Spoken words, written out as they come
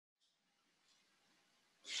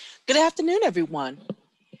Good afternoon, everyone,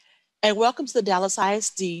 and welcome to the Dallas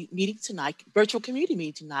ISD meeting tonight, virtual community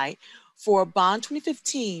meeting tonight for Bond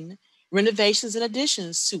 2015 renovations and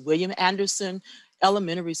additions to William Anderson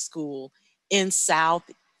Elementary School in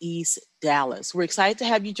Southeast Dallas. We're excited to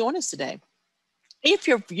have you join us today. If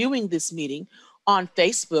you're viewing this meeting on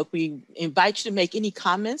Facebook, we invite you to make any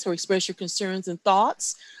comments or express your concerns and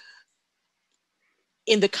thoughts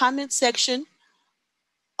in the comment section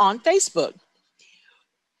on Facebook.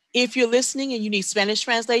 If you're listening and you need Spanish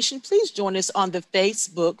translation, please join us on the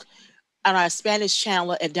Facebook on our Spanish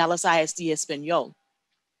channel at Dallas ISD Espanol.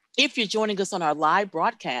 If you're joining us on our live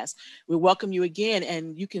broadcast, we welcome you again,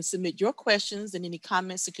 and you can submit your questions and any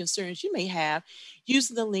comments and concerns you may have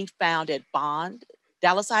using the link found at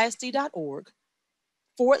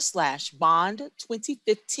dallasisd.org/bond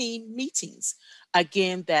 2015 meetings.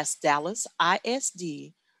 Again, that's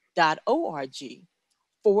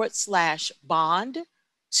dallasisd.org/bond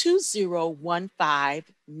 2015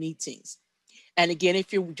 meetings. And again,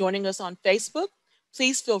 if you're joining us on Facebook,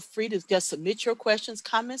 please feel free to just submit your questions,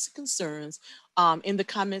 comments, and concerns in the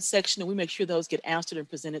comment section, and we make sure those get answered and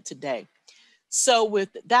presented today. So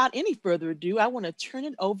without any further ado, I want to turn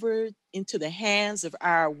it over into the hands of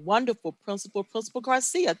our wonderful principal, Principal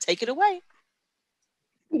Garcia. Take it away.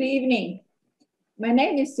 Good evening. My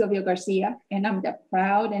name is Sylvia Garcia, and I'm the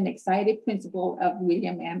proud and excited principal of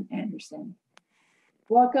William M. Anderson.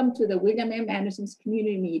 Welcome to the William M. Anderson's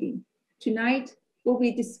community meeting. Tonight, we'll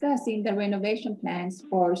be discussing the renovation plans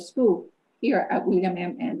for our school here at William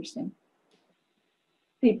M. Anderson.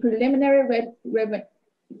 The preliminary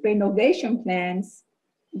renovation plans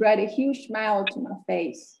brought a huge smile to my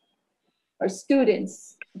face. Our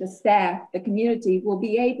students, the staff, the community will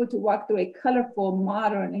be able to walk through a colorful,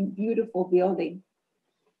 modern, and beautiful building.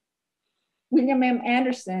 William M.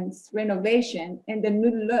 Anderson's renovation and the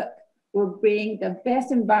new look will bring the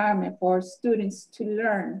best environment for our students to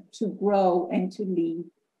learn, to grow, and to lead.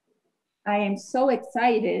 I am so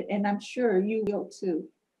excited, and I'm sure you will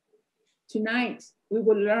too. Tonight, we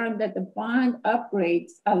will learn that the bond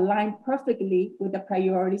upgrades align perfectly with the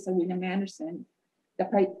priorities of William Anderson.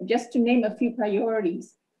 Just to name a few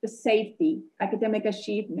priorities: the safety, academic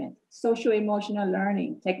achievement, social-emotional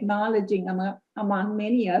learning, technology, among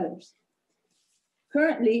many others.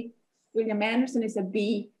 Currently, William Anderson is a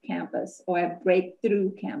B campus or a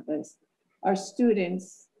breakthrough campus. Our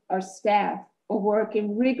students, our staff are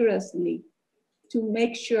working rigorously to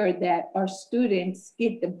make sure that our students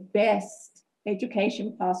get the best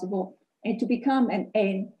education possible and to become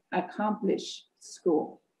an accomplished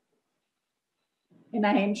school. And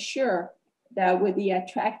I am sure that with the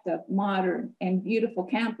attractive, modern, and beautiful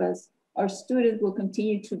campus, our students will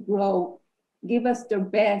continue to grow, give us their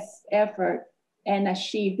best effort, and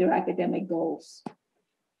achieve their academic goals.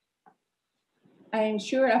 I am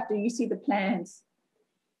sure after you see the plans,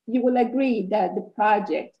 you will agree that the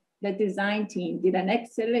project, the design team did an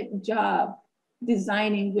excellent job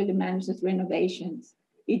designing William Anderson's renovations.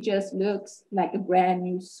 It just looks like a brand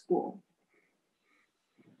new school.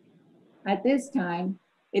 At this time,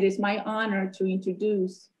 it is my honor to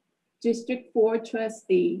introduce District 4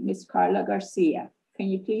 Trustee, Ms. Carla Garcia. Can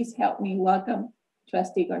you please help me welcome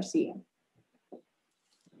Trustee Garcia?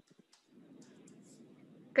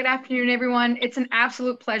 Good afternoon, everyone. It's an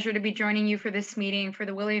absolute pleasure to be joining you for this meeting for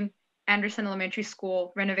the William Anderson Elementary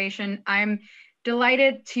School renovation. I'm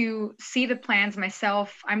delighted to see the plans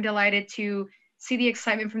myself. I'm delighted to see the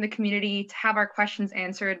excitement from the community, to have our questions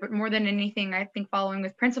answered, but more than anything, I think following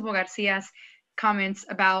with Principal Garcia's comments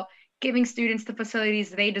about giving students the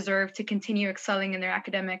facilities they deserve to continue excelling in their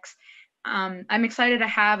academics. I'm excited to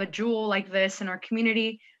have a jewel like this in our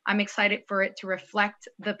community. I'm excited for it to reflect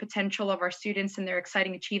the potential of our students and their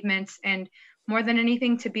exciting achievements, and more than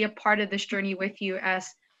anything, to be a part of this journey with you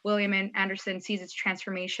as William M. Anderson sees its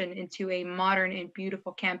transformation into a modern and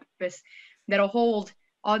beautiful campus that'll hold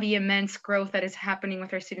all the immense growth that is happening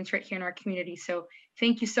with our students right here in our community. So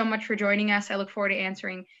thank you so much for joining us. I look forward to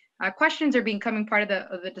answering questions or becoming part of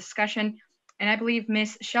the discussion. And I believe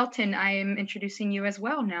Ms. Shelton, I am introducing you as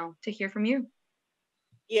well now to hear from you.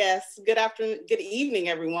 Yes, good afternoon, good evening,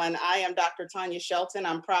 everyone. I am Dr. Tanya Shelton.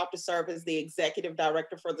 I'm proud to serve as the Executive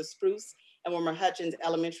Director for the Spruce and Wilmer Hutchins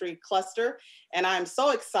Elementary Cluster. And I'm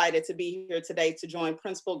so excited to be here today to join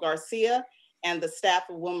Principal Garcia and the staff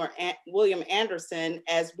of William Anderson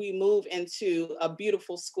as we move into a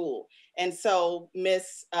beautiful school. And so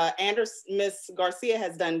Ms. Garcia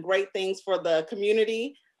has done great things for the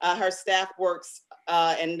community Her staff works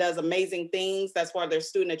and does amazing things. That's why their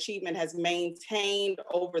student achievement has maintained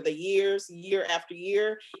over the years, year after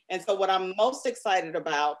year. And so what I'm most excited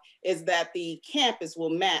about is that the campus will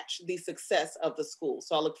match the success of the school.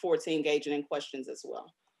 So I look forward to engaging in questions as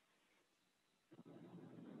well.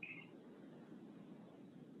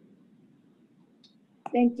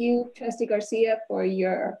 Thank you, Trustee Garcia, for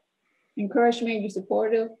your encouragement,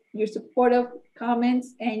 your supportive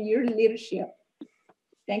comments, and your leadership.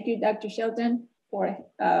 Thank you, Dr. Shelton, for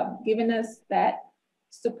giving us that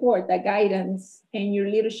support, that guidance, and your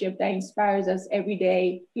leadership that inspires us every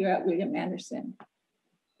day here at William Anderson.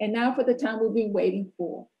 And now for the time we've been waiting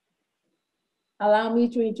for. Allow me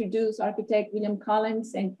to introduce Architect William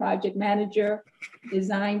Collins and Project Manager,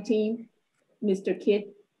 Design Team, Mr.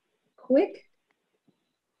 Kit Quick.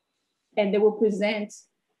 And they will present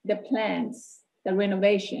the plans, the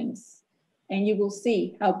renovations, and you will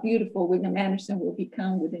see how beautiful William Anderson will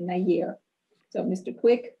become within a year. So Mr.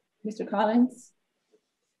 Quick, Mr. Collins,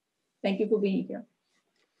 thank you for being here.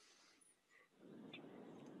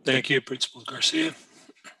 Thank you, Principal Garcia,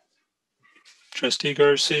 Trustee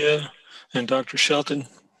Garcia, and Dr. Shelton.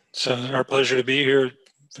 It's our pleasure to be here.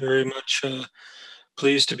 Very much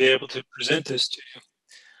pleased to be able to present this to you.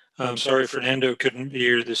 I'm sorry Fernando couldn't be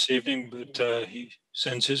here this evening, but he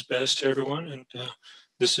sends his best to everyone, and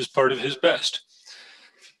this is part of his best.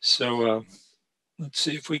 So let's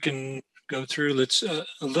see if we can go through. Let's a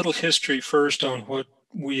little history first on what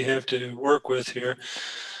we have to work with here.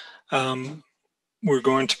 We're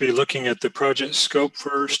going to be looking at the project scope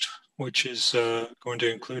first, which is going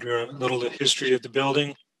to include a little history of the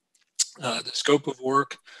building, the scope of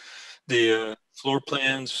work, the floor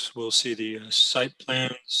plans. We'll see the site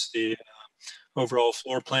plans, the overall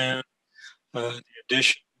floor plan, the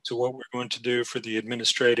addition to what we're going to do for the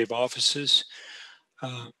administrative offices,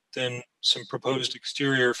 then some proposed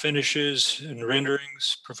exterior finishes and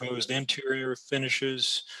renderings, proposed interior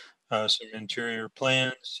finishes, some interior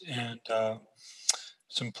plans, and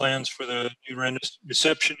some plans for the new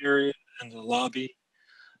reception area and the lobby.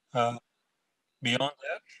 Beyond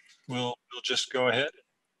that, we'll just go ahead and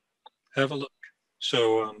have a look.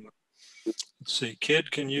 So let's see,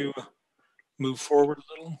 Kid, can you move forward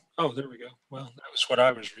a little? Oh, there we go. Well, that was what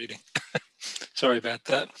I was reading. Sorry about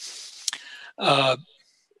that.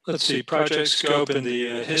 Let's see, project scope and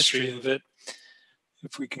the history of it.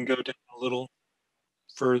 If we can go down a little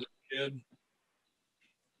further, Kid.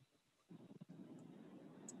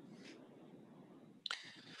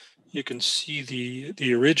 You can see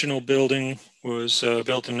the original building was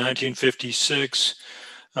built in 1956.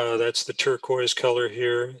 That's the turquoise color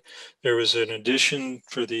here. There was an addition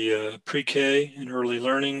for the pre-K and early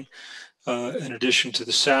learning, an addition to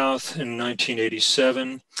the south in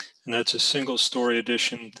 1987, and that's a single-story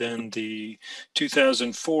addition. Then the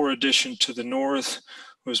 2004 addition to the north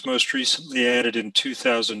was most recently added in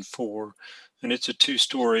 2004, and it's a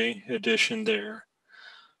two-story addition there.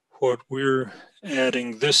 What we're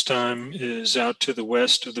adding this time is out to the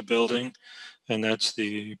west of the building, and that's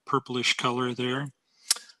the purplish color there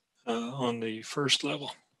on the first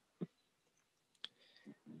level.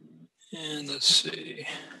 And let's see,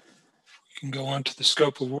 we can go on to the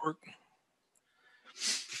scope of work.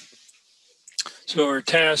 So our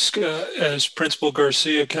task, as Principal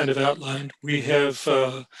Garcia kind of outlined, we have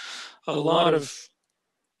a lot of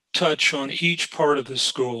touch on each part of the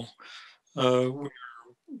school.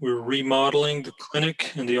 We're remodeling the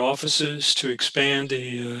clinic and the offices to expand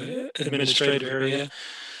the administrative area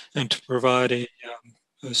and to provide a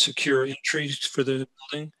secure entry for the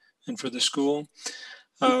building and for the school.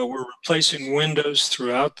 We're replacing windows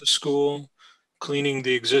throughout the school, cleaning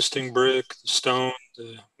the existing brick, the stone,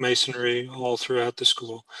 the masonry, all throughout the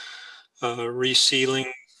school, resealing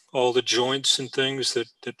all the joints and things that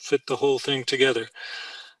fit the whole thing together.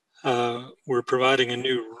 We're providing a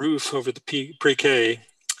new roof over the pre-K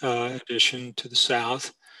addition to the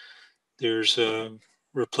south. There's a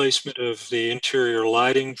replacement of the interior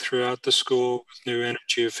lighting throughout the school with new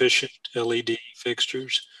energy efficient LED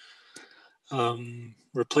fixtures.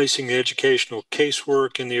 Replacing the educational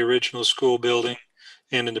casework in the original school building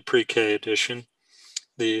and in the pre-K addition.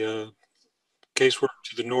 The casework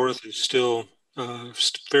to the north is still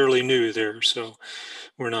fairly new there, so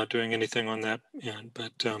we're not doing anything on that end,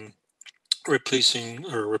 but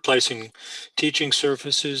replacing teaching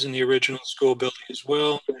surfaces in the original school building as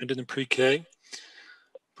well and in the pre-K,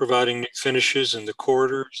 providing new finishes in the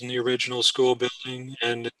corridors in the original school building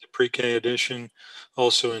and in the pre-K addition,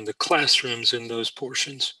 also in the classrooms in those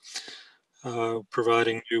portions,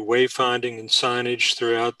 providing new wayfinding and signage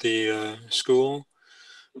throughout the school,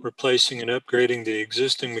 replacing and upgrading the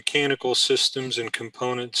existing mechanical systems and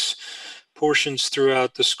components portions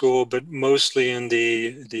throughout the school, but mostly in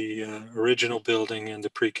the original building and the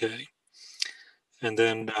pre-K. And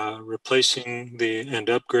then replacing and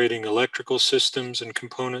upgrading electrical systems and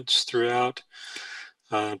components throughout,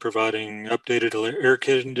 providing updated air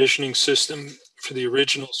conditioning system for the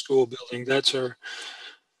original school building. That's our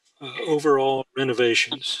overall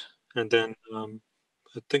renovations. And then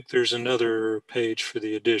I think there's another page for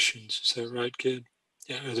the additions. Is that right, kid?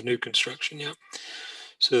 Yeah, the new construction, yeah.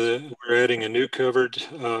 So we're adding a new covered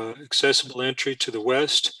accessible entry to the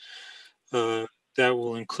west. That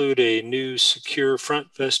will include a new secure front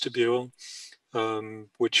vestibule,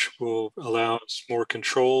 which will allow us more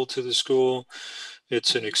control to the school.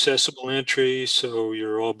 It's an accessible entry, so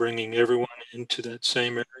you're all bringing everyone into that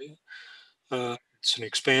same area. It's an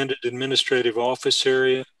expanded administrative office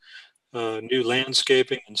area, new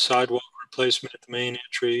landscaping and sidewalk replacement at the main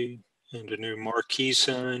entry, and a new marquee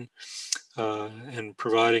sign, and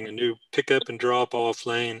providing a new pickup and drop off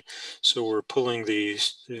lane. So we're pulling the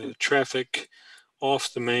traffic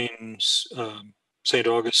off the main St.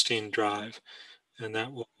 Augustine Drive, and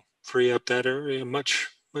that will free up that area much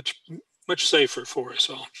safer for us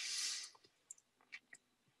all.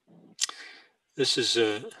 This is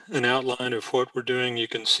an outline of what we're doing. You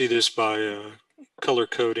can see this by color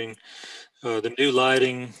coding. The new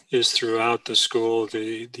lighting is throughout the school.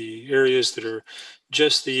 The areas that are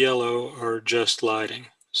just the yellow are just lighting.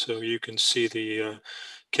 So you can see the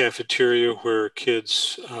cafeteria where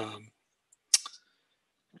kids'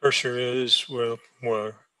 cursor is, well,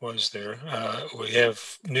 was there. We have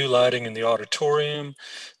new lighting in the auditorium,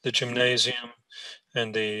 the gymnasium,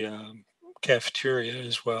 and the cafeteria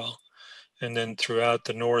as well. And then throughout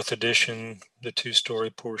the north addition, the two-story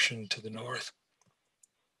portion to the north.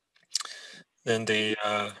 Then the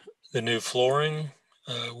new flooring,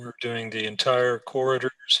 we're doing the entire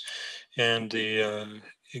corridors and the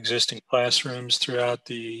existing classrooms throughout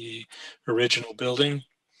the original building.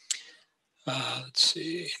 Let's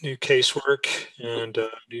see, new casework and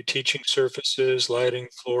new teaching surfaces, lighting,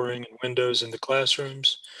 flooring, and windows in the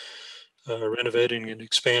classrooms. Renovating and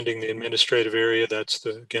expanding the administrative area. That's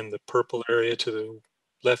again the purple area to the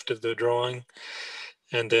left of the drawing.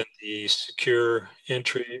 And then the secure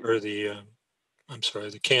entry, or the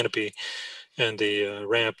canopy and the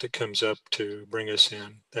ramp that comes up to bring us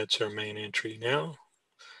in. That's our main entry now.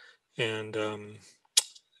 And I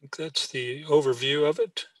think that's the overview of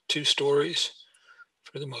it. 2 stories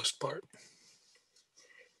for the most part.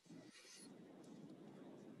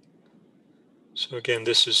 So again,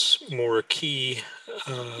 this is more a key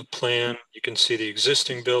plan. You can see the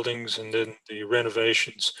existing buildings and then the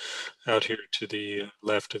renovations out here to the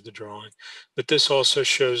left of the drawing. But this also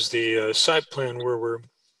shows the site plan where we're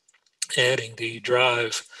adding the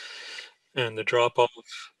drive and the drop-off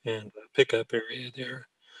and pickup area there.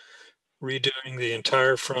 Redoing the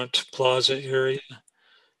entire front plaza area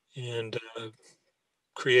and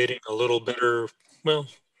creating a little better, well,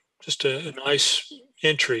 just a nice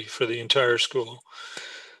entry for the entire school.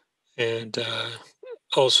 And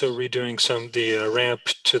also redoing some of the ramp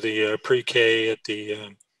to the pre-K at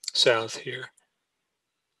the south here.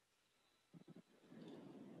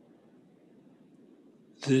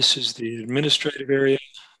 This is the administrative area.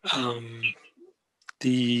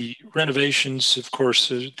 The renovations, of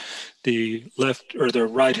course, the left or the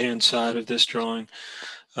right-hand side of this drawing,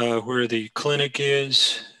 where the clinic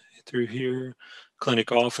is through here,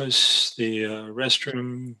 clinic office, the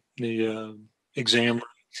restroom, the exam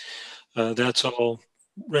room. That's all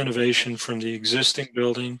renovation from the existing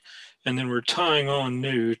building. And then we're tying on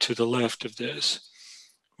new to the left of this,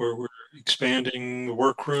 where we're expanding the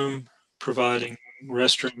workroom, providing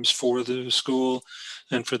restrooms for the school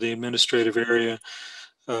and for the administrative area,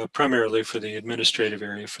 primarily for the administrative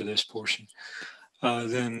area for this portion.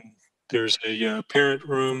 Then there's a parent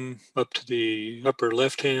room up to the upper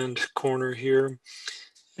left-hand corner here,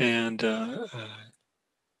 and an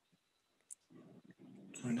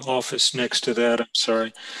office next to that. I'm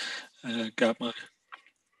sorry, got my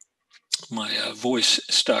voice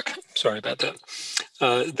stuck. Sorry about that.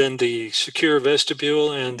 Then the secure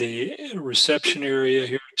vestibule and the reception area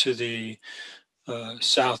here to the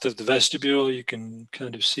south of the vestibule. You can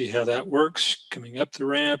kind of see how that works, coming up the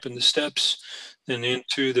ramp and the steps, then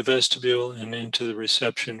into the vestibule and into the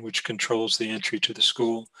reception, which controls the entry to the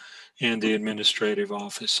school and the administrative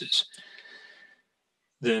offices.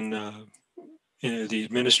 Then the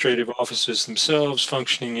administrative offices themselves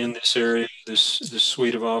functioning in this area, this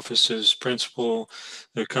suite of offices, principal,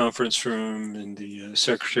 the conference room, and the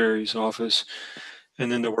secretary's office,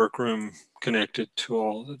 and then the workroom connected to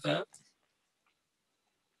all of that.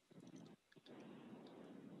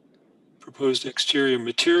 proposed exterior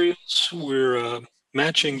materials. We're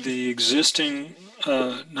matching the existing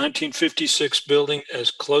 1956 building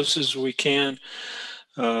as close as we can.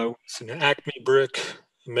 It's an Acme brick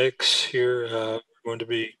mix here. We're going to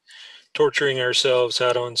be torturing ourselves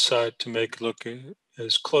out on site to make it look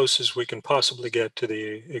as close as we can possibly get to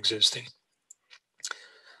the existing.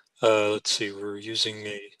 Let's see, we're using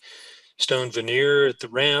a stone veneer at the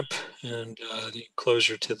ramp and the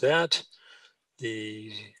enclosure to that.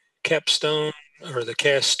 The capstone or the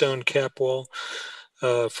cast stone cap wall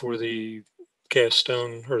for the cast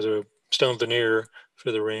stone or the stone veneer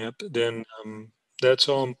for the ramp. Then that's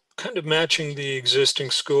all kind of matching the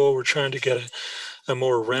existing school. We're trying to get a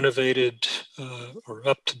more renovated or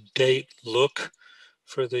up-to-date look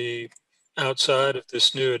for the outside of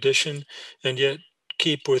this new addition, and yet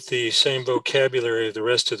keep with the same vocabulary of the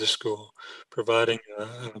rest of the school, providing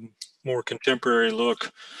a more contemporary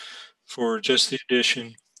look for just the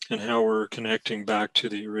addition and how we're connecting back to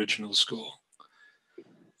the original school.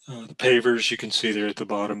 The pavers you can see there at the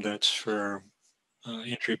bottom, that's for our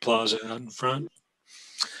entry plaza out in front.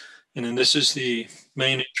 And then this is the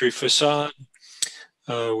main entry facade.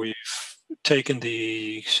 We've taken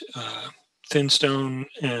the thin stone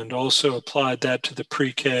and also applied that to the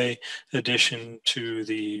pre-K addition to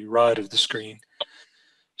the right of the screen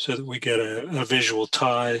so that we get a visual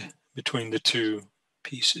tie between the two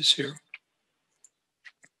pieces here.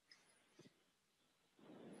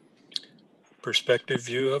 Perspective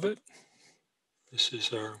view of it. This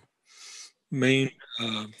is our main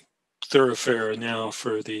thoroughfare now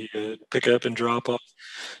for the pickup and drop off.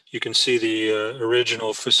 You can see the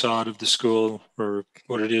original facade of the school, or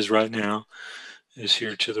what it is right now, is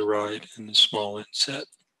here to the right in the small inset.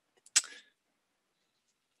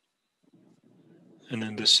 And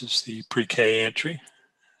then this is the pre-K entry.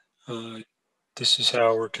 This is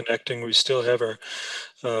how we're connecting. We still have our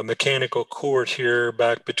mechanical court here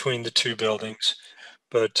back between the two buildings,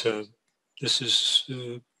 but this is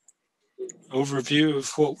overview of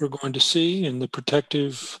what we're going to see and the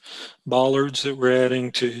protective bollards that we're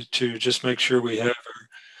adding to just make sure we have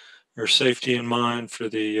our safety in mind for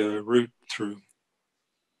the route through.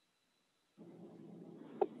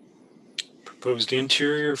 Proposed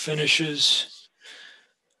interior finishes.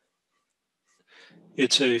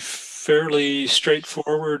 It's a fairly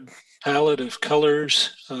straightforward palette of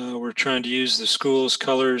colors. We're trying to use the school's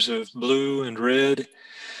colors of blue and red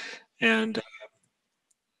and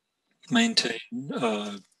maintain,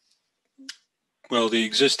 well, the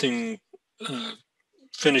existing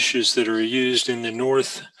finishes that are used in the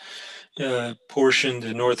north portion,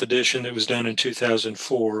 the north addition that was done in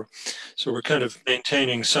 2004. So we're kind of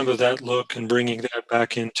maintaining some of that look and bringing that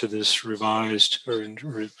back into this revised or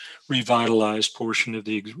revitalized portion of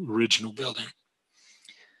the original building.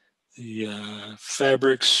 The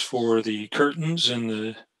fabrics for the curtains in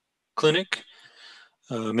the clinic,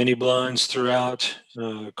 many blinds throughout,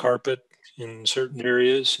 carpet in certain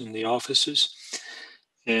areas in the offices.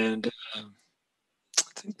 And I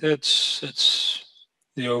think that's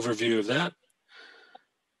the overview of that.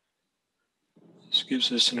 This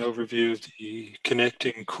gives us an overview of the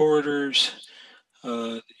connecting corridors,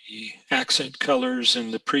 the accent colors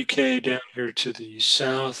in the pre-K down here to the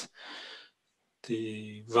south.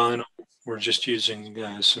 The vinyl, we're just using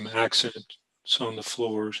some accents on the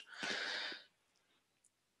floors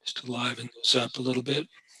just to liven those up a little bit.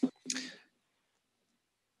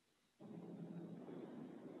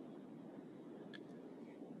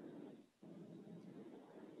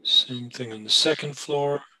 Same thing on the second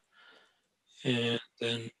floor. And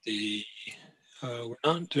then we're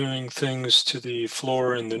not doing things to the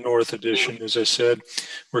floor in the north addition. As I said,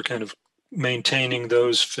 we're kind of maintaining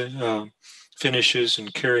those finishes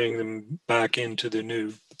and carrying them back into the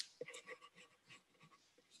new.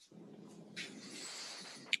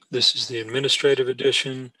 This is the administrative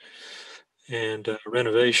addition and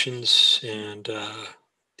renovations, and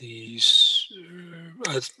these,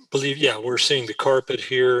 I believe, yeah, we're seeing the carpet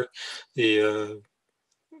here, the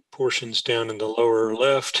portions down in the lower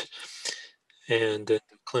left, and then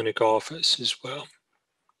the clinic office as well.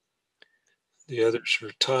 The others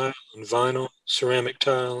are tile and vinyl, ceramic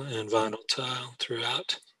tile and vinyl tile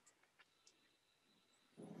throughout.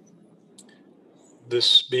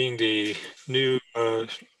 This being the new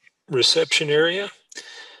reception area,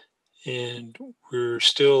 and we're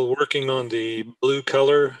still working on the blue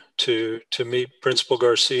color to meet Principal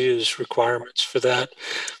Garcia's requirements for that.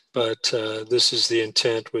 But this is the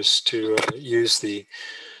intent, was to use the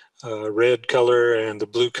red color and the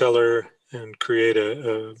blue color and create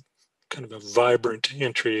a kind of a vibrant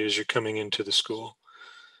entry as you're coming into the school.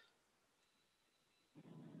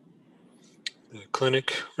 the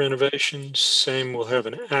clinic renovations. Same, we'll have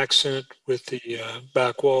an accent with the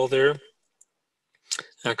back wall there.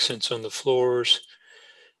 Accents on the floors,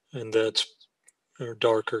 and that's a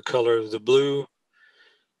darker color of the blue.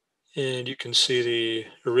 And you can see the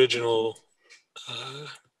original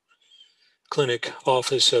clinic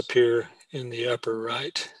office up here in the upper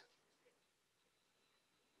right.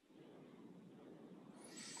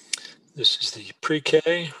 This is the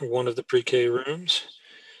pre-K, or one of the pre-K rooms.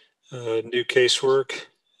 New casework,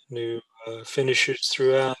 new finishes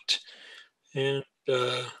throughout, and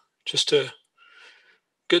just a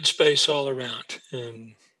good space all around.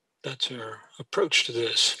 And that's our approach to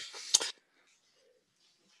this.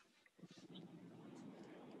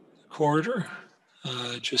 Corridor,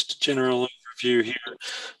 just a general overview here.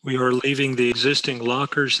 We are leaving the existing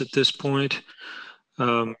lockers at this point,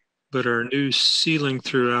 but our new ceiling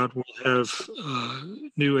throughout will have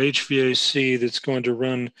new HVAC that's going to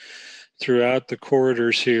run throughout the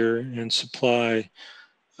corridors here and supply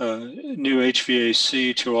new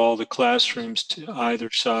HVAC to all the classrooms to either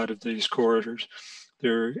side of these corridors.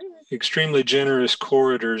 They're extremely generous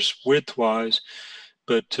corridors width-wise,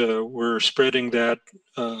 but we're spreading that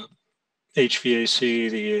HVAC,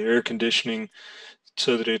 the air conditioning,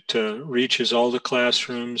 so that it reaches all the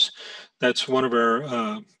classrooms. That's one of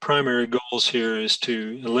our primary goals here, is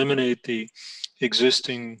to eliminate the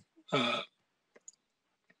existing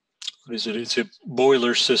it's a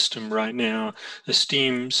boiler system right now, a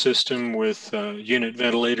steam system with unit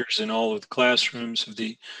ventilators in all of the classrooms of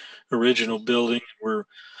the original building. We're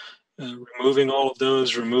removing all of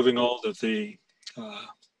those, removing all of the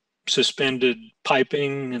suspended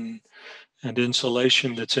piping and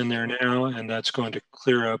insulation that's in there now, and that's going to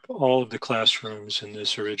clear up all of the classrooms in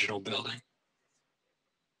this original building.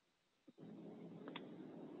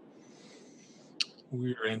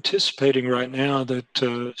 We're anticipating right now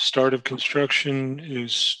that start of construction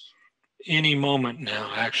is any moment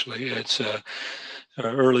now. Actually, it's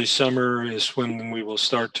early summer is when we will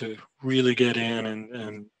start to really get in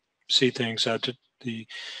and see things out. The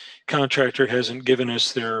contractor hasn't given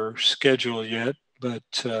us their schedule yet, but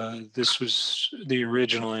this was the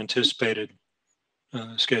original anticipated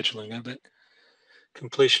scheduling of it.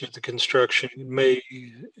 Completion of the construction may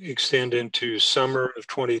extend into summer of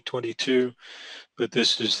 2022, but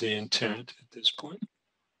this is the intent at this point.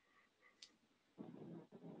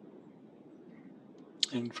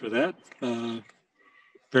 And for that,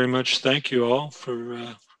 very much thank you all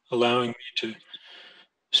for allowing me to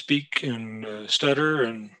speak and stutter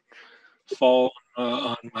and fall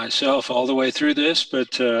on myself all the way through this,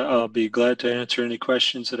 but I'll be glad to answer any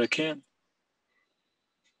questions that I can.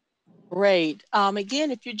 Great.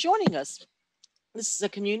 Again, if you're joining us, this is a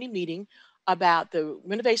community meeting about the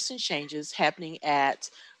renovation changes happening at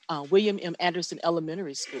William M. Anderson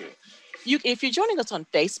Elementary School. If you're joining us on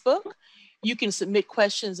Facebook, you can submit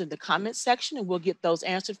questions in the comment section and we'll get those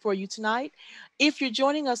answered for you tonight. If you're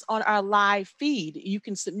joining us on our live feed, you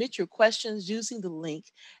can submit your questions using the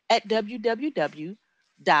link at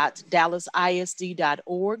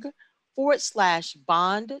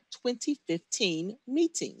www.dallasisd.org/bond 2015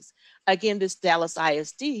 meetings. Again, this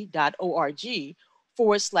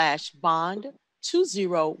dallasisd.org/bond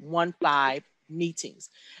 2015 meetings.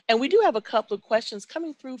 And we do have a couple of questions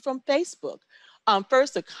coming through from Facebook.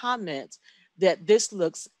 First, a comment that this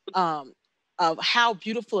looks of how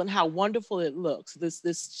beautiful and how wonderful it looks.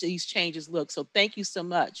 These changes look. So thank you so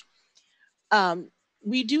much.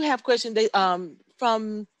 We do have questions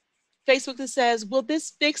from Facebook that says, will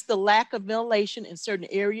this fix the lack of ventilation in certain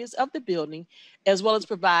areas of the building, as well as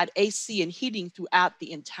provide AC and heating throughout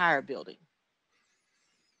the entire building?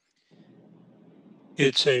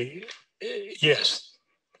 It's yes,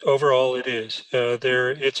 overall it is.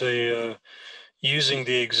 It's using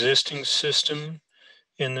the existing system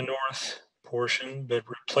in the north portion, but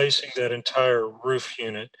replacing that entire roof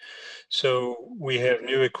unit. So we have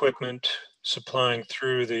new equipment supplying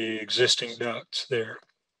through the existing ducts there.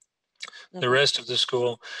 The rest of the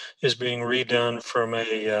school is being redone from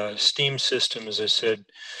a steam system, as I said,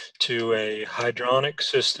 to a hydronic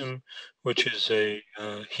system, which is a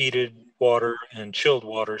heated water and chilled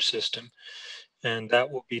water system. And that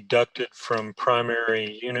will be ducted from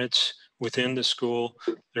primary units within the school.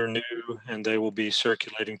 They're new and they will be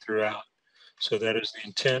circulating throughout. So that is the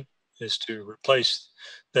intent, is to replace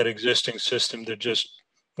that existing system that just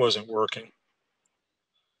wasn't working.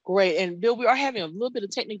 Great. And Bill, we are having a little bit of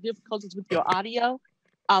technical difficulties with your audio.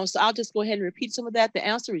 So I'll just go ahead and repeat some of that. The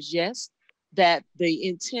answer is yes, that the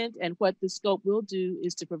intent and what the scope will do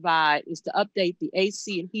is to update the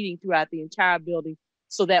AC and heating throughout the entire building.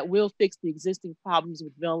 So that will fix the existing problems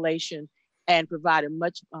with ventilation and provide a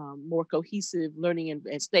much more cohesive learning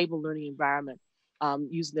and stable learning environment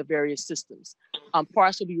using the various systems.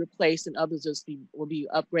 Parts will be replaced and others will be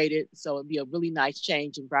upgraded. So it'll be a really nice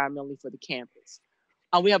change environmentally for the campus.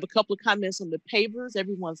 We have a couple of comments on the pavers.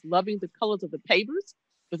 Everyone's loving the colors of the pavers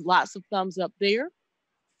with lots of thumbs up there.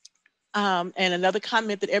 And another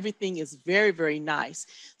comment that everything is very, very nice.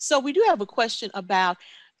 So we do have a question about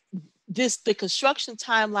the construction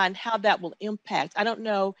timeline, how that will impact. I don't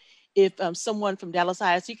know if someone from Dallas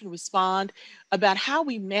ISD can respond about how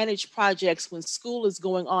we manage projects when school is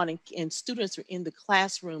going on and students are in the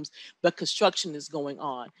classrooms, but construction is going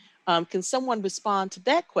on. Can someone respond to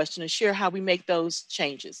that question and share how we make those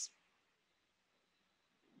changes?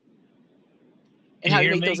 And how we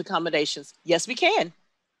make those accommodations? Yes, we can.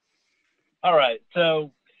 All right.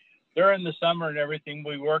 So during the summer and everything,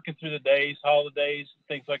 we working through the days, holidays,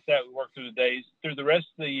 things like that. We work through the days. Through the rest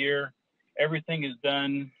of the year, everything is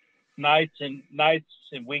done nights and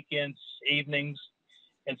weekends, evenings.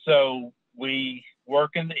 And so we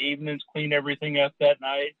work in the evenings, clean everything up that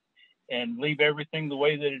night, and leave everything the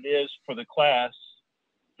way that it is for the class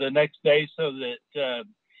the next day, so that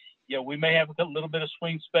we may have a little bit of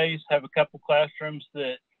swing space, have a couple classrooms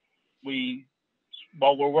that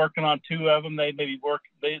while we're working on 2 of them,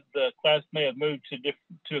 the class may have moved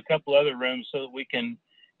to a couple other rooms so that we can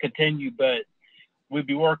continue. But we'll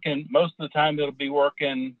be working, most of the time it'll be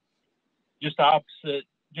working just opposite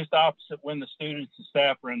when the students and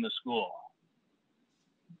staff are in the school.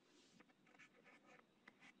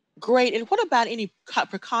 Great. And what about any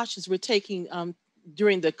precautions we're taking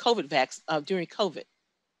during the during COVID?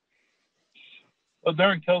 Well,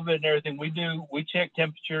 during COVID and everything, we check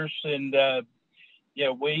temperatures, and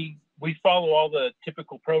we follow all the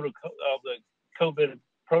typical protocol, all the COVID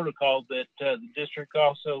protocol that the district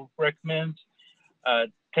also recommends.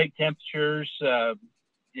 Take temperatures,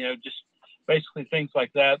 just basically things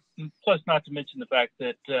like that. Plus, not to mention the fact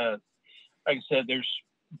that, like I said,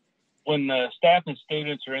 when the staff and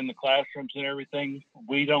students are in the classrooms and everything,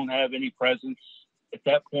 we don't have any presence at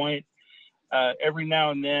that point. Every now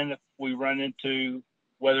and then, if we run into,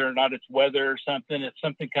 whether or not it's weather or something, if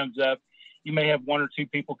something comes up, you may have 1 or 2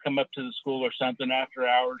 people come up to the school or something after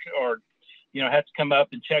hours, or, have to come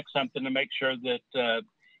up and check something to make sure that,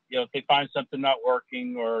 if they find something not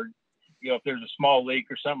working, or, if there's a small leak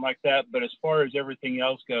or something like that. But as far as everything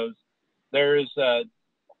else goes, there's no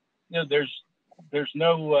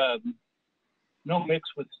mix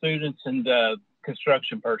with students and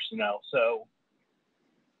construction personnel. So.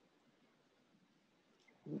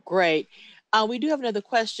 Great. We do have another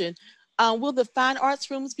question. Will the fine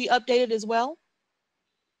arts rooms be updated as well?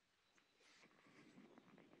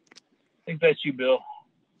 I think that's you, Bill.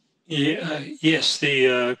 Yeah, yes.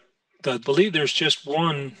 I believe there's just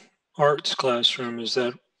one arts classroom. Is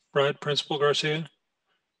that right, Principal Garcia?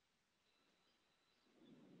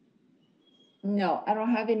 No, I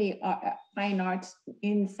don't have any fine arts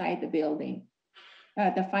inside the building.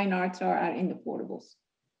 The fine arts are in the portables.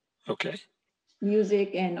 Okay.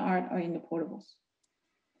 Music and art are in the portables.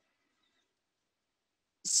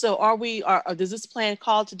 So does this plan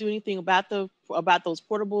call to do anything about those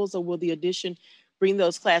portables, or will the addition bring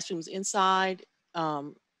those classrooms inside?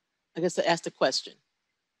 I guess to ask the question.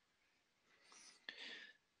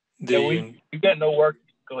 We've got no work.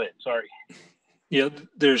 Go ahead, sorry. Yeah,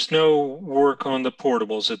 there's no work on the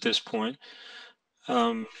portables at this point.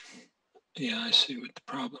 Yeah, I see what the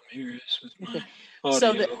problem here is with my audio.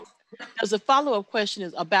 So there's a follow-up question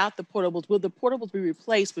is about the portables. Will the portables be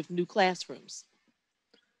replaced with new classrooms?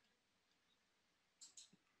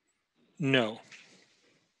 No.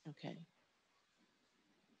 Okay.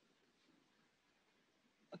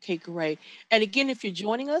 Okay, great. And again, if you're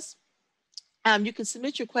joining us, you can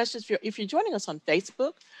submit your questions. If you're joining us on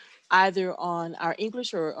Facebook, either on our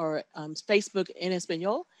English or Facebook in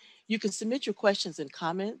Espanol, you can submit your questions and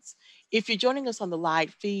comments. If you're joining us on the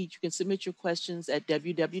live feed, you can submit your questions at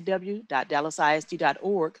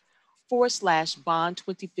www.dallasisd.org/bond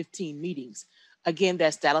 2015 meetings. Again,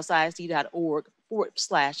 that's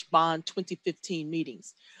dallasisd.org/bond 2015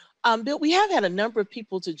 meetings. Bill, we have had a number of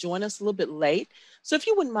people to join us a little bit late. So if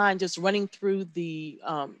you wouldn't mind just running through the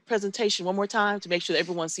presentation one more time to make sure that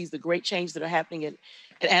everyone sees the great changes that are happening at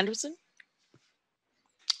Anderson.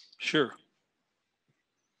 Sure.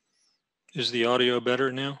 Is the audio better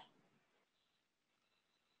now?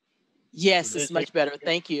 Yes, it's much better.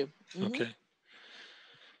 Thank you. Okay.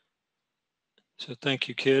 So thank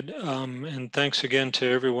you, Kid. And thanks again to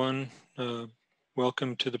everyone.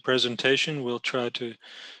 Welcome to the presentation. We'll try to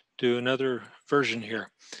do another version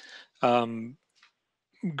here.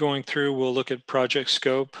 Going through, we'll look at project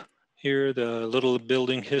scope here, the little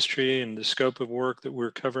building history and the scope of work that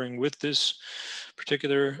we're covering with this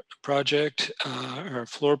particular project, our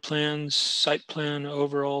floor plans, site plan,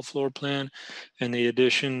 overall floor plan, and the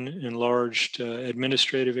addition, enlarged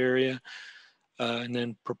administrative area, and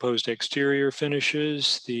then proposed exterior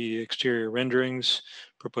finishes, the exterior renderings,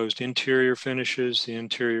 proposed interior finishes, the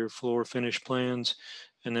interior floor finish plans,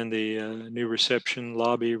 and then the new reception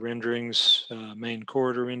lobby renderings, main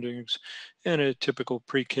corridor renderings, and a typical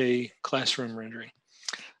pre-K classroom rendering.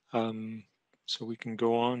 So we can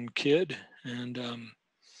go on, Kid, and can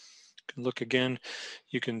look again.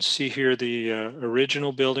 You can see here the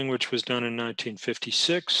original building, which was done in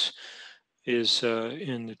 1956, is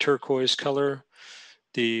in the turquoise color.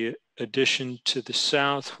 The addition to the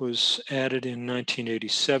south was added in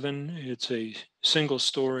 1987. It's a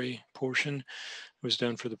single-story portion. It was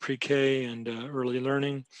done for the pre-K and early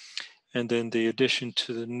learning. And then the addition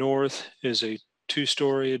to the north is a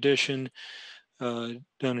two-story addition done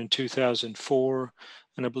in 2004.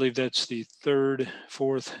 And I believe that's the 3rd,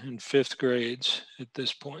 4th, and 5th grades at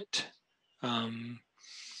this point.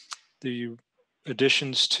 The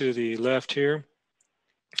additions to the left here,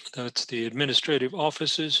 that's the administrative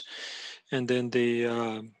offices, and then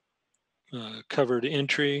the covered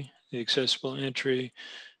entry, the accessible entry,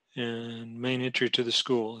 and main entry to the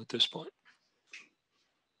school at this point.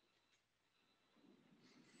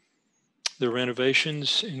 The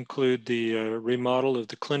renovations include the remodel of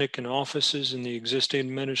the clinic and offices in the existing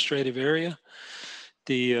administrative area,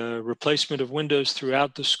 the replacement of windows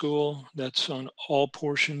throughout the school, that's on all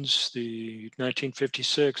portions, the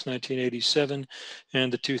 1956, 1987,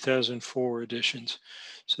 and the 2004 editions.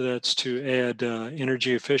 So that's to add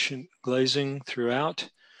energy efficient glazing throughout.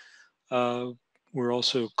 We're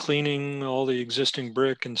also cleaning all the existing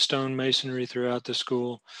brick and stone masonry throughout the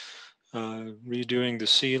school, redoing the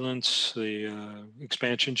sealants, the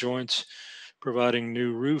expansion joints, providing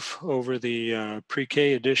new roof over the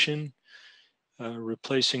pre-K addition,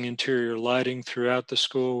 replacing interior lighting throughout the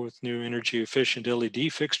school with new energy efficient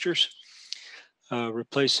LED fixtures,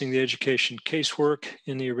 replacing the education casework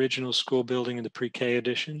in the original school building in the pre-K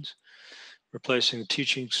additions, replacing the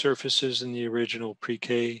teaching surfaces in the original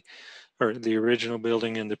pre-K or the original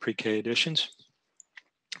building in the pre-K additions,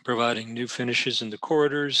 providing new finishes in the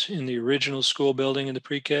corridors in the original school building in the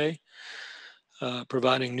pre-K,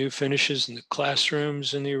 providing new finishes in the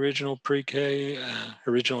classrooms in the original pre-K,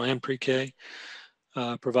 original and pre-K,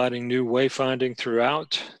 providing new wayfinding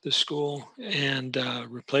throughout the school, and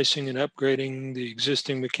replacing and upgrading the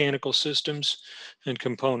existing mechanical systems and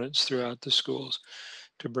components throughout the schools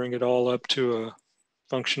to bring it all up to a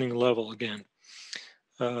functioning level again.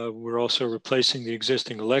 We're also replacing the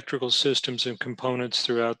existing electrical systems and components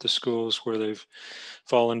throughout the schools where they've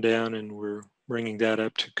fallen down, and we're bringing that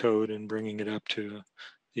up to code and bringing it up to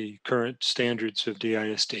the current standards of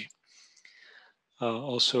DISD.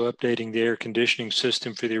 Also updating the air conditioning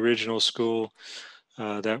system for the original school.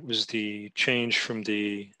 That was the change from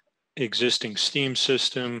the existing steam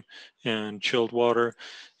system and chilled water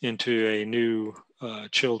into a new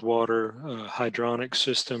chilled water hydronic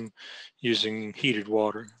system using heated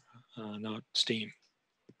water, not steam.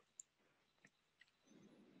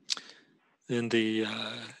 Then the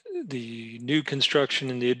new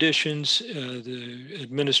construction and the additions, the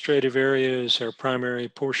administrative area is our primary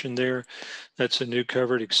portion there. That's a new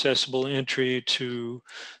covered accessible entry to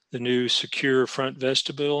the new secure front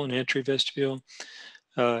vestibule and entry vestibule,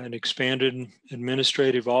 an expanded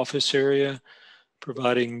administrative office area,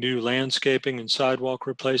 providing new landscaping and sidewalk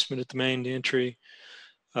replacement at the main entry,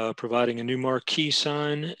 providing a new marquee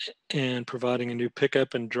sign, and providing a new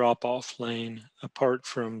pickup and drop-off lane apart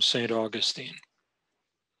from St. Augustine.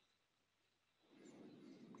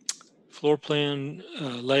 Floor plan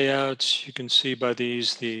layouts, you can see by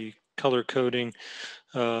these the color coding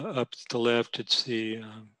up to the left. It's the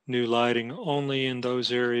new lighting only in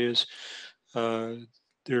those areas.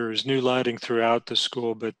 There's new lighting throughout the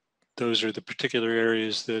school, but those are the particular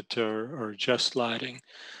areas that are just lighting.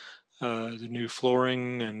 The new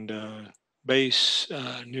flooring and base,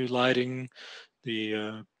 new lighting,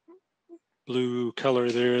 the blue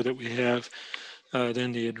color there that we have.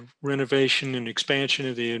 Then the renovation and expansion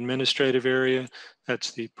of the administrative area,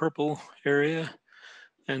 that's the purple area.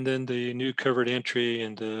 And then the new covered entry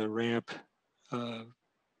and the ramp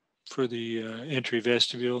for the entry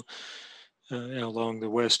vestibule along the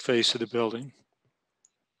west face of the building.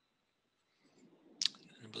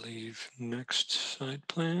 I believe next site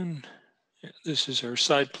plan. Yeah, this is our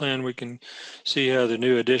site plan. We can see how the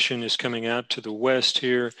new addition is coming out to the west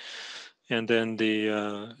here. And then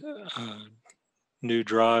the new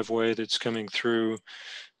driveway that's coming through.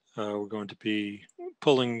 We're going to be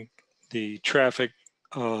pulling the traffic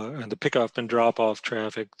and the pickup and drop off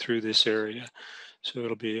traffic through this area. So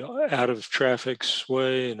it'll be out of traffic's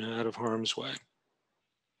way and out of harm's way.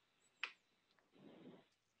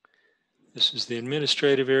 This is the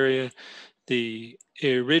administrative area. The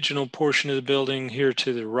original portion of the building here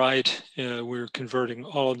to the right, we're converting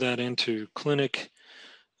all of that into clinic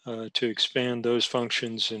to expand those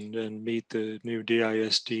functions and meet the new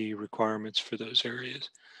DISD requirements for those areas.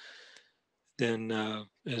 Then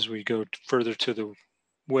as we go further to the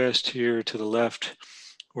west here to the left,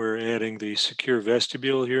 we're adding the secure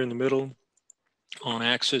vestibule here in the middle on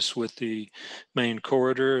axis with the main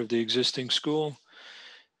corridor of the existing school.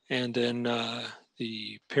 And then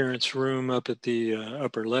the parents' room up at the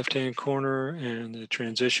upper left-hand corner and the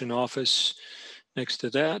transition office next to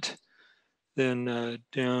that. Then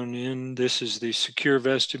down in, this is the secure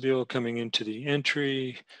vestibule coming into the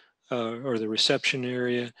entry or the reception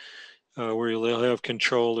area where you'll have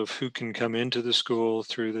control of who can come into the school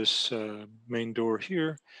through this main door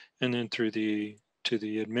here and then through to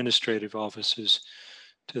the administrative offices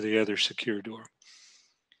to the other secure door.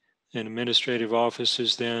 And administrative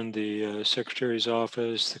offices, then the secretary's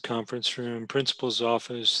office, the conference room, principal's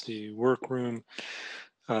office, the workroom,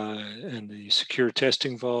 and the secure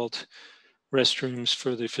testing vault, restrooms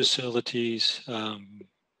for the facilities.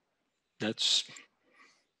 That's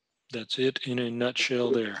it in a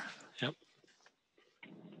nutshell there. Yep.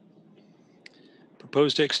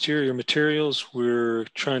 Proposed exterior materials, we're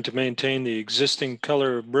trying to maintain the existing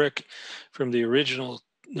color of brick from the original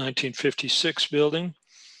 1956 building.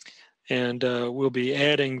 And we'll be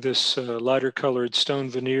adding this lighter colored stone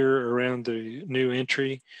veneer around the new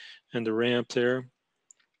entry and the ramp there.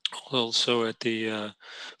 Also at the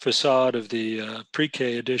facade of the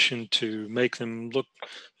pre-K addition to make them look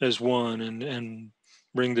as one and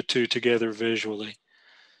bring the two together visually.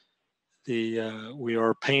 We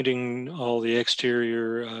are painting all the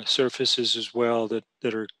exterior surfaces as well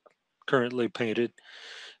that are currently painted.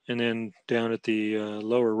 And then down at the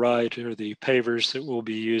lower right are the pavers that we'll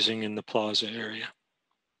be using in the plaza area.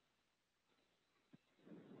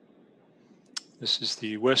 This is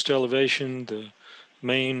the west elevation, the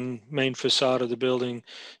main facade of the building.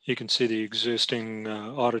 You can see the existing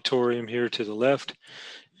auditorium here to the left,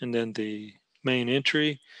 and then the main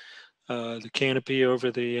entry, the canopy over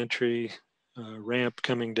the entry, ramp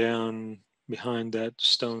coming down behind that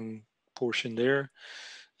stone portion there.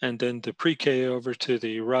 And then the pre-K over to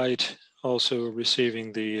the right, also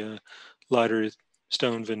receiving the lighter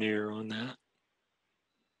stone veneer on that.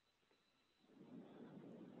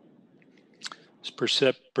 It's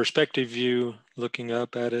perspective view, looking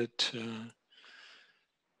up at it.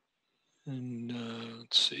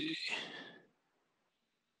 Let's see.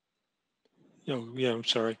 Oh, yeah, I'm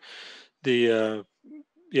sorry.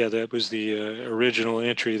 Yeah, that was the original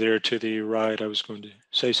entry there to the right. I was going to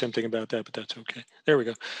say something about that, but that's okay. There we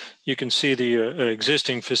go. You can see the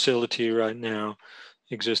existing facility right now,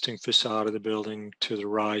 existing facade of the building to the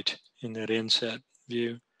right in that inset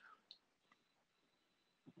view.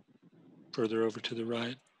 Further over to the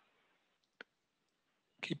right.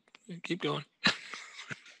 Keep going.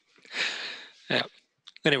 Yeah.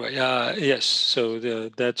 Anyway, yes. So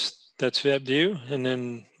that's that view, and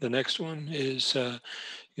then the next one is you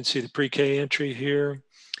can see the pre-K entry here,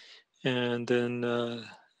 and then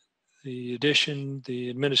the addition, the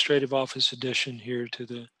administrative office addition here to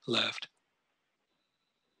the left.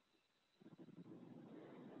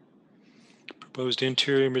 Proposed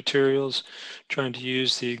interior materials, trying to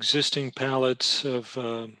use the existing pallets of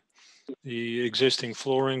the existing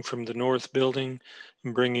flooring from the north building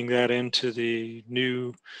and bringing that into the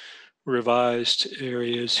new revised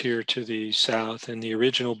areas here to the south and the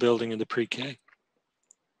original building in the pre-K.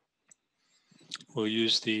 We'll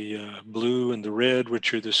use the blue and the red,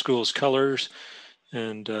 which are the school's colors,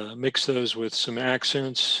 and mix those with some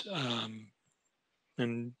accents.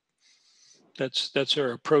 And that's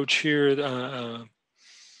our approach here.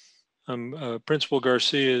 Principal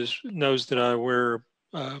Garcia knows that I wear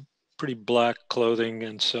pretty black clothing,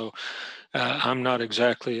 and so I'm not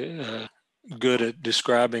exactly good at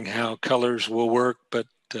describing how colors will work, but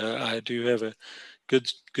I do have a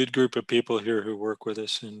good group of people here who work with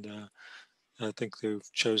us, and I think they've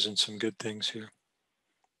chosen some good things here.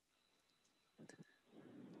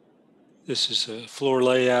 This is a floor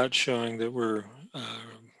layout showing that we're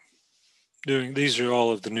these are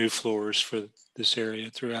all of the new floors for this area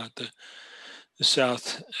throughout the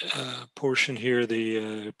south portion here,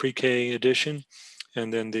 the pre-K addition,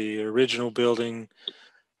 and then the original building,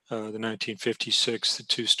 the 1956, the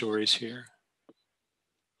 2 stories here.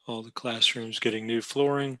 All the classrooms getting new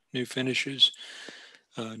flooring, new finishes,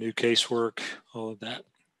 new casework, all of that.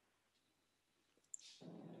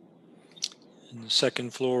 And the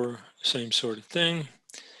second floor, same sort of thing.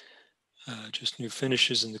 Just new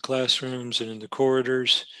finishes in the classrooms and in the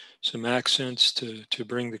corridors, some accents to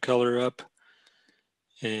bring the color up.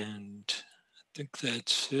 And I think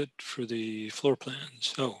that's it for the floor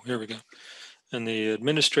plans. Oh, here we go. And the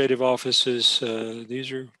administrative offices,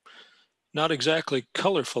 these are not exactly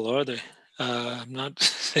colorful, are they? I'm not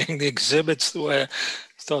saying the exhibits the way I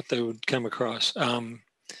thought they would come across.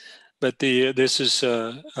 But this is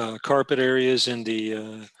carpet areas in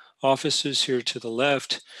the offices here to the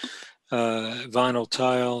left, vinyl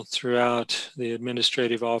tile throughout the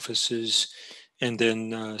administrative offices, and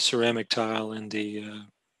then ceramic tile in the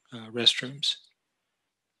restrooms.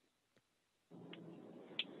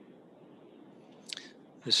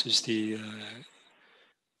 This is the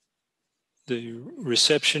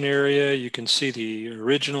reception area. You can see the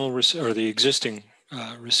original or the existing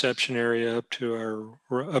reception area up to our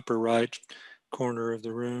upper right corner of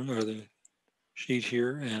the room or the sheet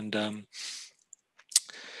here, and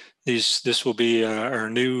this will be our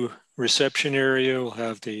new reception area. We'll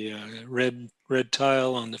have the red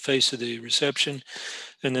tile on the face of the reception,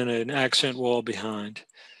 and then an accent wall behind.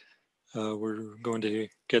 We're going to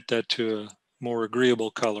get that to a more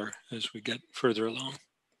agreeable color as we get further along.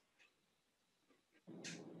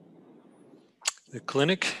 The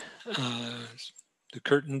clinic, the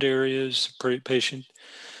curtained areas, patient.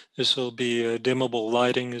 This will be dimmable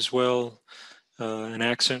lighting as well, an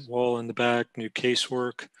accent wall in the back, new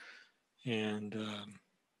casework, and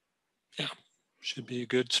yeah, should be a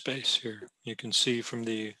good space here. You can see from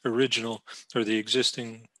the original or the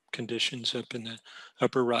existing conditions up in the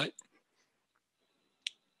upper right.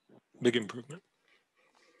 Big improvement.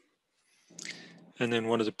 And then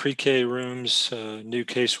one of the pre-K rooms, new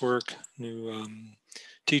casework, new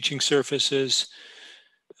teaching surfaces,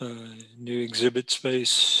 new exhibit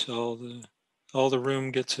space. All the room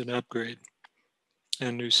gets an upgrade,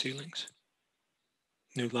 and new ceilings,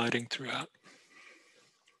 new lighting throughout.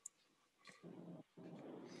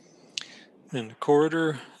 And the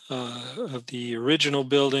corridor of the original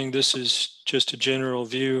building. This is just a general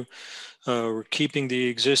view. We're keeping the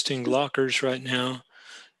existing lockers right now,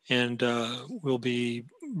 and we'll be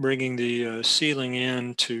bringing the ceiling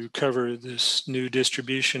in to cover this new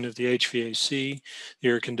distribution of the HVAC, the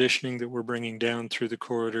air conditioning that we're bringing down through the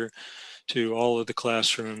corridor to all of the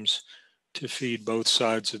classrooms to feed both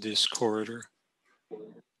sides of this corridor.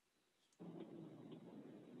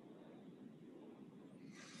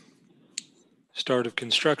 Start of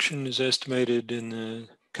construction is estimated in the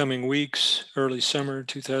coming weeks, early summer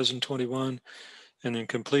 2021, and then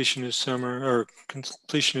completion of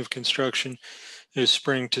construction is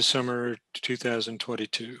spring to summer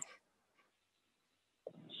 2022.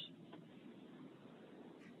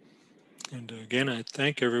 And again, I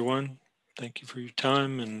thank everyone. Thank you for your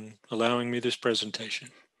time and allowing me this presentation.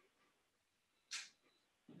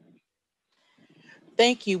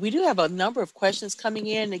 Thank you. We do have a number of questions coming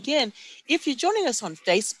in. Again, if you're joining us on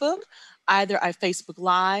Facebook, either our Facebook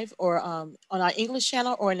Live or on our English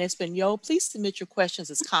channel or in Espanol, please submit your questions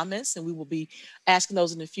as comments, and we will be asking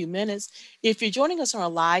those in a few minutes. If you're joining us on our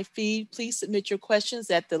live feed, please submit your questions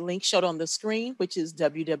at the link showed on the screen, which is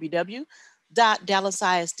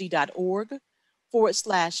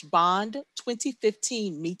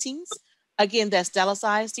www.dallasisd.org/bond2015 meetings. Again, that's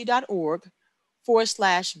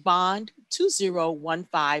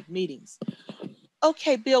dallasisd.org/bond2015 meetings.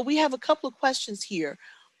 Okay, Bill, we have a couple of questions here.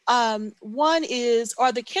 One is,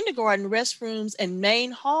 are the kindergarten restrooms and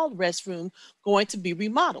main hall restroom going to be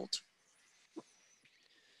remodeled?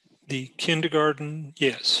 The kindergarten,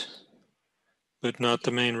 yes, but not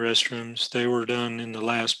the main restrooms. They were done in the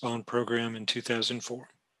last bond program in 2004.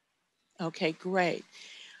 Okay, great.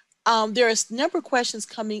 There are a number of questions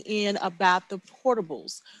coming in about the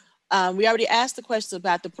portables. We already asked the questions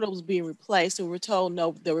about the portables being replaced, and we were told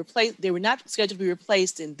no, they were not scheduled to be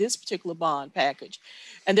replaced in this particular bond package.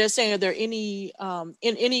 And they're saying, are there any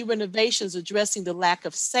renovations addressing the lack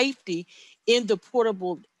of safety in the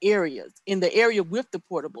portable areas, in the area with the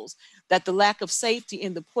portables, that the lack of safety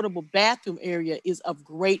in the portable bathroom area is of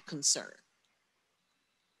great concern?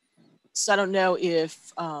 So I don't know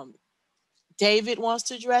if David wants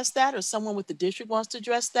to address that, or someone with the district wants to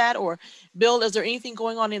address that, or Bill, is there anything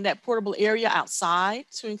going on in that portable area outside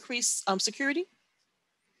to increase security?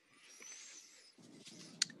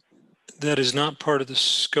 That is not part of the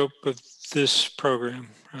scope of this program,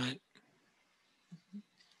 right?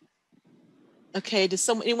 Okay, does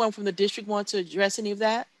anyone from the district want to address any of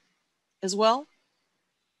that as well?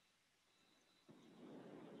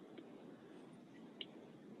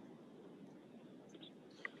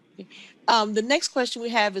 The next question we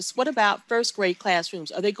have is, what about first grade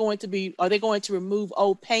classrooms? Are they going to remove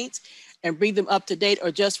old paint and bring them up to date,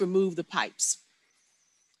 or just remove the pipes?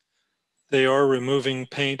 They are removing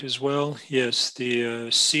paint as well. Yes, the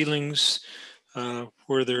ceilings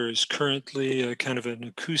where there is currently a kind of an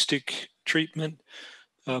acoustic treatment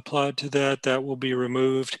applied to that, that will be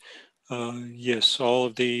removed. Yes, all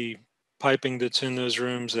of the piping that's in those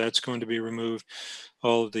rooms, that's going to be removed.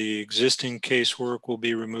 All of the existing casework will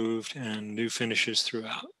be removed and new finishes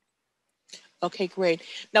throughout. Okay, great.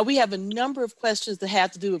 Now we have a number of questions that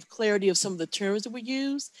have to do with clarity of some of the terms that we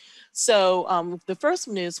use. So the first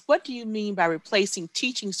one is, what do you mean by replacing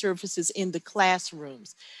teaching surfaces in the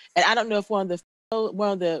classrooms? And I don't know if one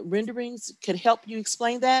of the renderings could help you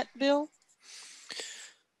explain that, Bill?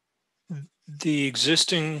 The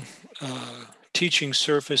existing teaching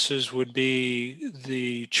surfaces would be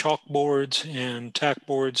the chalkboards and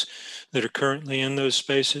tackboards that are currently in those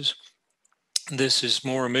spaces. This is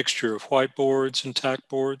more a mixture of whiteboards and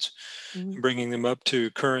tackboards, bringing them up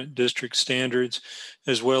to current district standards,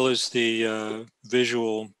 as well as the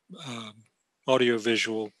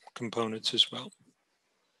audio-visual components as well.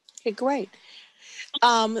 Okay, great.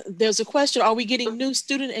 There's a question, are we getting new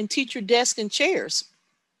student and teacher desks and chairs?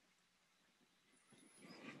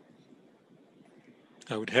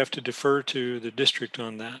 I would have to defer to the district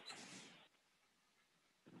on that.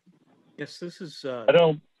 Yes, this is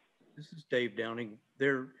This is Dave Downing.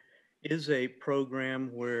 There is a program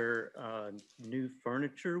where new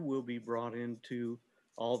furniture will be brought into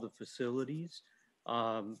all the facilities.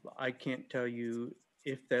 I can't tell you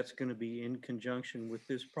if that's going to be in conjunction with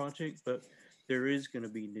this project, but there is going to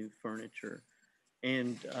be new furniture.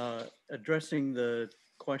 And addressing the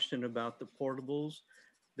question about the portables,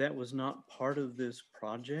 that was not part of this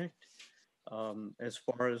project. As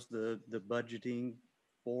far as the budgeting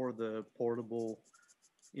for the portable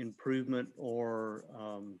improvement or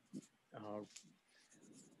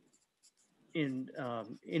in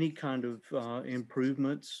any kind of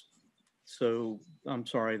improvements. So I'm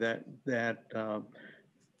sorry that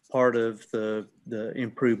part of the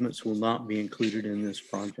improvements will not be included in this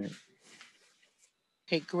project.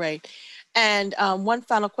 Okay, great. And one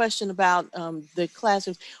final question about the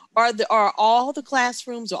classrooms. Are all the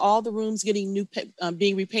classrooms or all the rooms getting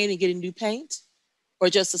being repainted, getting new paint, or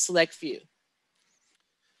just a select few?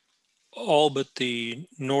 All but the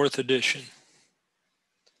North Addition.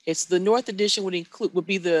 It's the North Addition would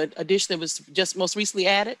be the addition that was just most recently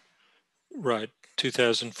added? Right,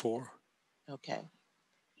 2004. Okay.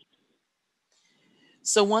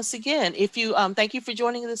 So once again, if you thank you for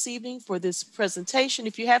joining us this evening for this presentation.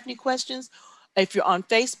 If you have any questions, if you're on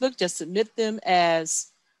Facebook, just submit them as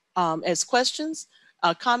questions,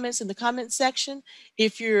 comments in the comment section.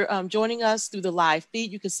 If you're joining us through the live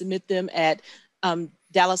feed, you can submit them at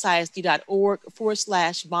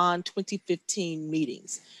dallasisd.org/bond 2015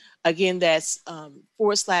 meetings. Again, that's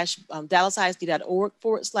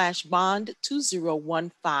dallasisd.org/bond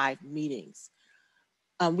 2015 meetings.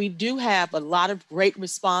 We do have a lot of great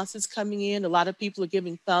responses coming in. A lot of people are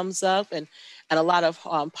giving thumbs up and a lot of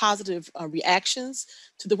positive reactions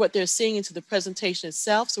to what they're seeing into the presentation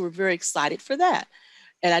itself. So we're very excited for that.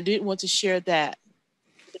 And I did want to share that.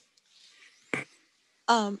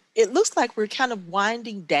 It looks like we're kind of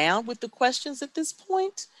winding down with the questions at this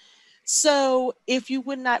point. So if you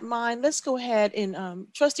would not mind, let's go ahead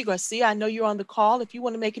and Trustee Garcia, I know you're on the call. If you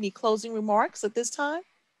want to make any closing remarks at this time.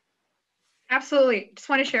 Absolutely. Just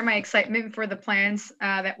want to share my excitement for the plans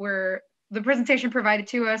that were the presentation provided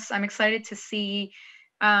to us. I'm excited to see,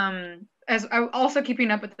 as I'm also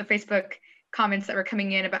keeping up with the Facebook comments that were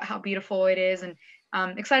coming in about how beautiful it is, and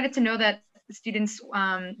excited to know that the students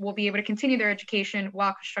will be able to continue their education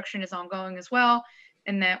while construction is ongoing as well,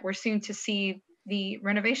 and that we're soon to see the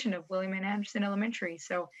renovation of William M. Anderson Elementary.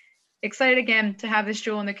 So excited again to have this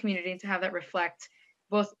jewel in the community and to have that reflect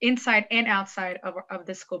both inside and outside of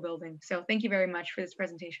the school building. So thank you very much for this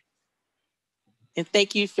presentation. And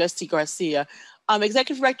thank you, Trustee Garcia.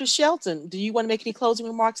 Executive Director Shelton, do you want to make any closing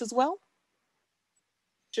remarks as well?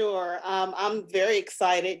 Sure. I'm very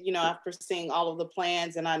excited, after seeing all of the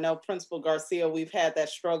plans, and I know Principal Garcia, we've had that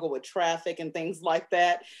struggle with traffic and things like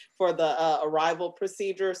that for the arrival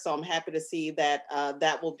procedure. So I'm happy to see that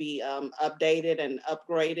that will be updated and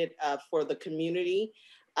upgraded for the community.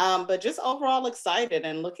 But just overall excited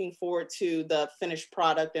and looking forward to the finished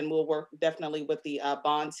product, and we'll work definitely with the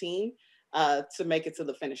bond team to make it to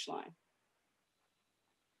the finish line.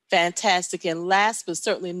 Fantastic. And last but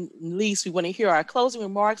certainly least, we want to hear our closing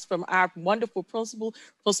remarks from our wonderful Principal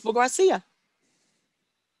Garcia.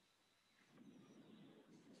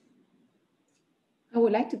 I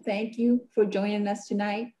would like to thank you for joining us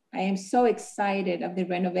tonight. I am so excited of the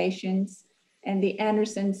renovations and the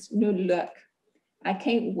Anderson's new look. I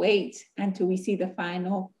can't wait until we see the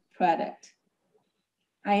final product.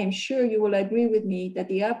 I am sure you will agree with me that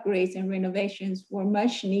the upgrades and renovations were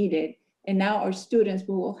much needed, and now our students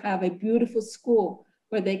will have a beautiful school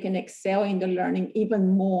where they can excel in the learning even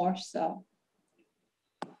more so.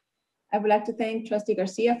 I would like to thank Trustee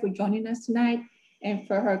Garcia for joining us tonight and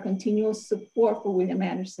for her continual support for William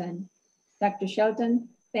Anderson. Dr. Shelton,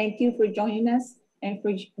 thank you for joining us and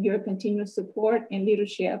for your continued support and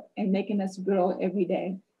leadership and making us grow every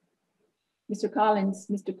day. Mr. Collins,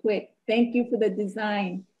 Mr. Quick, thank you for the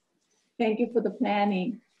design. Thank you for the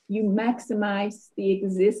planning. You maximized the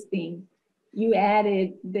existing, you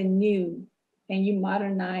added the new, and you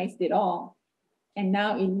modernized it all. And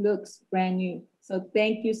now it looks brand new. So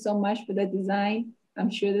thank you so much for the design. I'm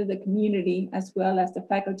sure that the community, as well as the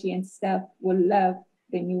faculty and staff, will love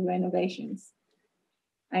the new renovations.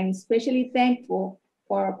 I'm especially thankful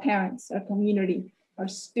for our parents, our community, our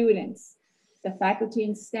students, the faculty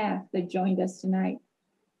and staff that joined us tonight.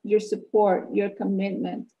 Your support, your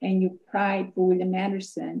commitment, and your pride for William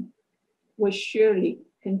Anderson will surely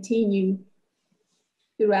continue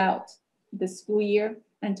throughout the school year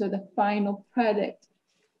until the final product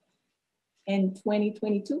in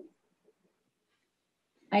 2022.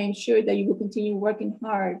 I am sure that you will continue working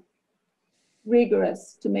hard,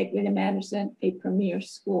 rigorous, to make William Anderson a premier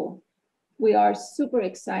school. We are super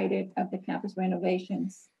excited of the campus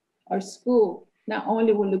renovations. Our school not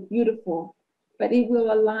only will look beautiful, but it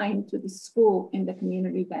will align to the school and the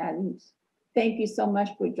community values. Thank you so much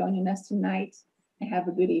for joining us tonight, and have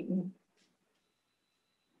a good evening.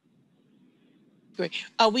 Great.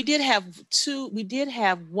 We did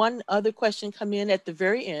have one other question come in at the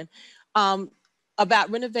very end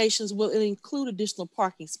about renovations. Will it include additional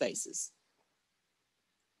parking spaces?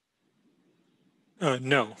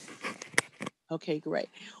 No. Okay, great.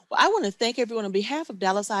 Well, I want to thank everyone on behalf of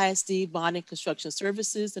Dallas ISD Bond and Construction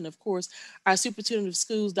Services, and of course, our Superintendent of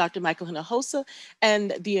Schools, Dr. Michael Hinojosa,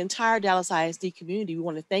 and the entire Dallas ISD community. We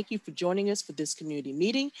want to thank you for joining us for this community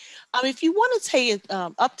meeting. If you want to stay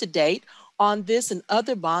up to date on this and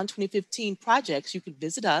other Bond 2015 projects, you can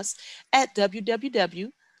visit us at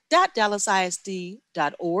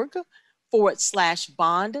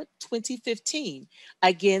www.dallasisd.org/bond 2015.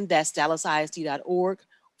 Again, that's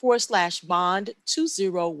dallasisd.org/bond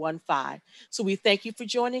 2015. So we thank you for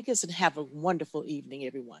joining us and have a wonderful evening,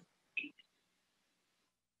 everyone.